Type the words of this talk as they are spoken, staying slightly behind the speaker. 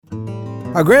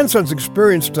Our grandsons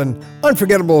experienced an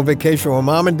unforgettable vacation when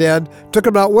Mom and Dad took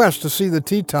him out west to see the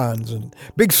Tetons and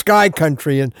Big Sky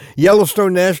Country and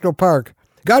Yellowstone National Park.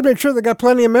 God made sure they got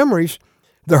plenty of memories.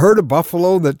 The herd of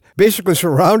buffalo that basically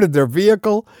surrounded their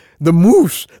vehicle, the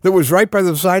moose that was right by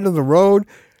the side of the road,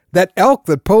 that elk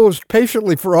that posed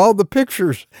patiently for all the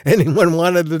pictures anyone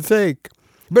wanted to take.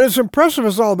 But as impressive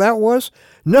as all that was,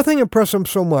 nothing impressed him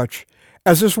so much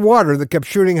as this water that kept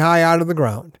shooting high out of the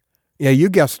ground. Yeah, you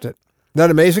guessed it. That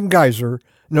amazing geyser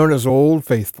known as Old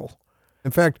Faithful.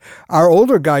 In fact, our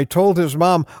older guy told his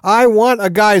mom, "I want a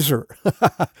geyser."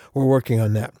 We're working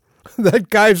on that. That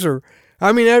geyser,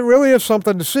 that really is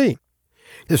something to see.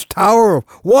 This tower of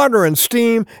water and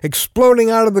steam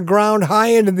exploding out of the ground high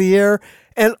into the air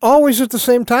and always at the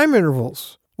same time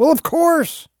intervals. Well, of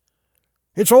course.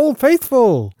 It's Old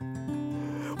Faithful.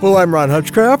 Well, I'm Ron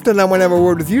Hutchcraft, and I want to have a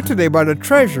word with you today about a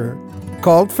treasure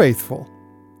called Faithful.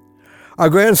 Our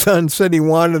grandson said he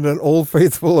wanted an Old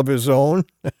Faithful of his own.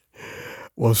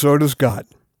 Well, so does God.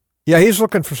 Yeah, he's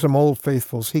looking for some Old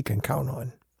Faithfuls he can count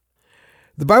on.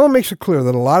 The Bible makes it clear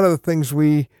that a lot of the things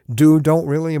we do don't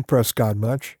really impress God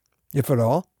much, if at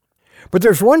all. But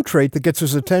there's one trait that gets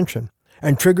his attention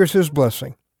and triggers his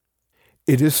blessing.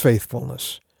 It is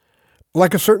faithfulness.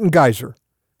 Like a certain geyser,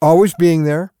 always being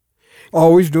there,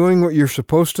 always doing what you're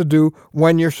supposed to do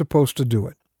when you're supposed to do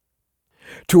it.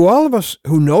 To all of us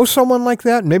who know someone like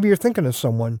that, maybe you're thinking of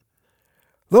someone,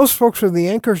 those folks are the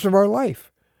anchors of our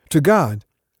life. To God,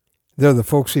 they're the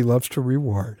folks he loves to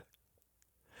reward.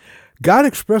 God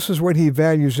expresses what he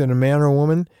values in a man or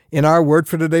woman in our word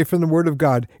for today from the Word of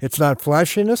God. It's not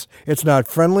flashiness, it's not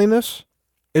friendliness,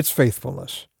 it's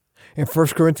faithfulness. In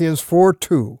 1 Corinthians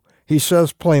 4:2, he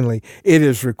says plainly, "It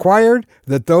is required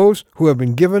that those who have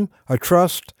been given a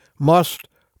trust must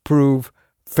prove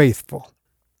faithful."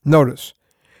 Notice,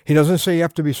 he doesn't say you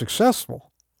have to be successful.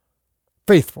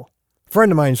 Faithful. A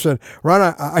friend of mine said,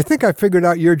 "Ron, I think I figured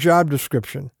out your job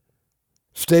description.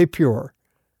 Stay pure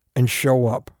and show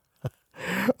up."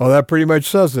 Well, that pretty much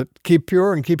says it. Keep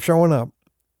pure and keep showing up.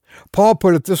 Paul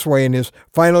put it this way in his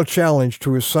final challenge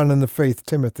to his son in the faith,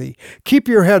 Timothy. Keep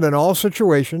your head in all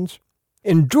situations.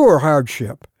 Endure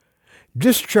hardship.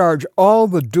 Discharge all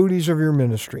the duties of your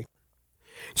ministry.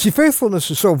 See, faithfulness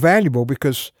is so valuable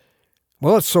because,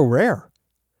 well, it's so rare.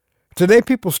 Today,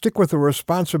 people stick with a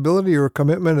responsibility or a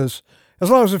commitment as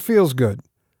long as it feels good,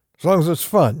 as long as it's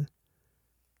fun,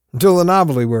 until the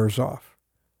novelty wears off,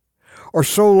 or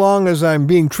so long as I'm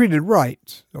being treated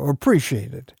right or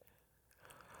appreciated.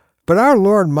 But our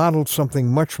Lord modeled something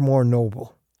much more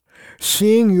noble.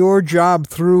 Seeing your job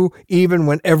through even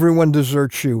when everyone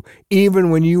deserts you,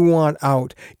 even when you want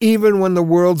out, even when the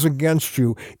world's against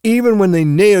you, even when they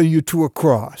nail you to a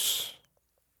cross.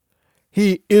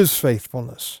 He is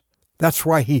faithfulness. That's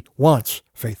why he wants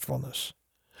faithfulness.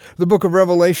 The book of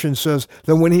Revelation says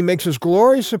that when he makes his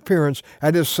glorious appearance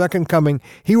at his second coming,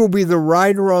 he will be the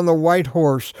rider on the white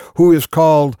horse who is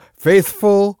called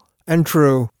Faithful and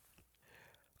True.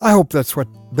 I hope that's what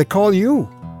they call you,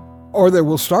 or they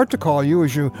will start to call you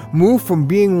as you move from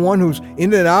being one who's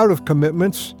in and out of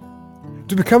commitments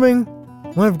to becoming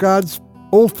one of God's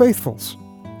Old Faithfuls.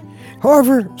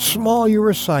 However small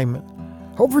your assignment,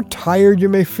 however tired you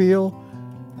may feel,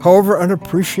 however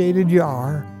unappreciated you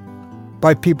are,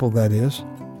 by people that is,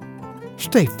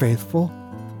 stay faithful.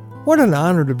 What an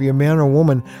honor to be a man or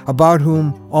woman about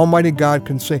whom Almighty God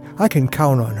can say, "I can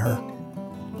count on her.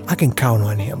 I can count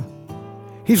on him."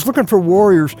 He's looking for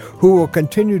warriors who will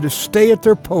continue to stay at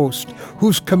their post,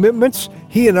 whose commitments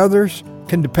he and others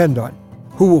can depend on,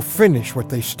 who will finish what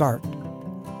they start.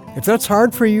 If that's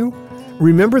hard for you,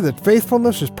 remember that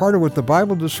faithfulness is part of what the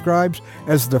Bible describes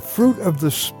as the fruit of the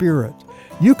Spirit.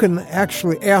 You can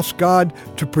actually ask God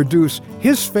to produce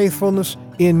his faithfulness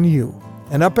in you.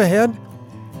 And up ahead,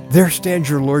 there stands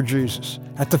your Lord Jesus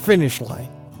at the finish line.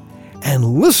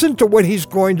 And listen to what he's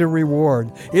going to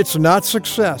reward. It's not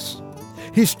success.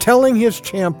 He's telling his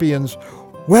champions,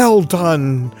 "Well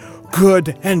done,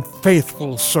 good and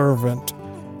faithful servant."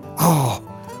 Oh,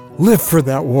 live for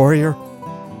that, warrior.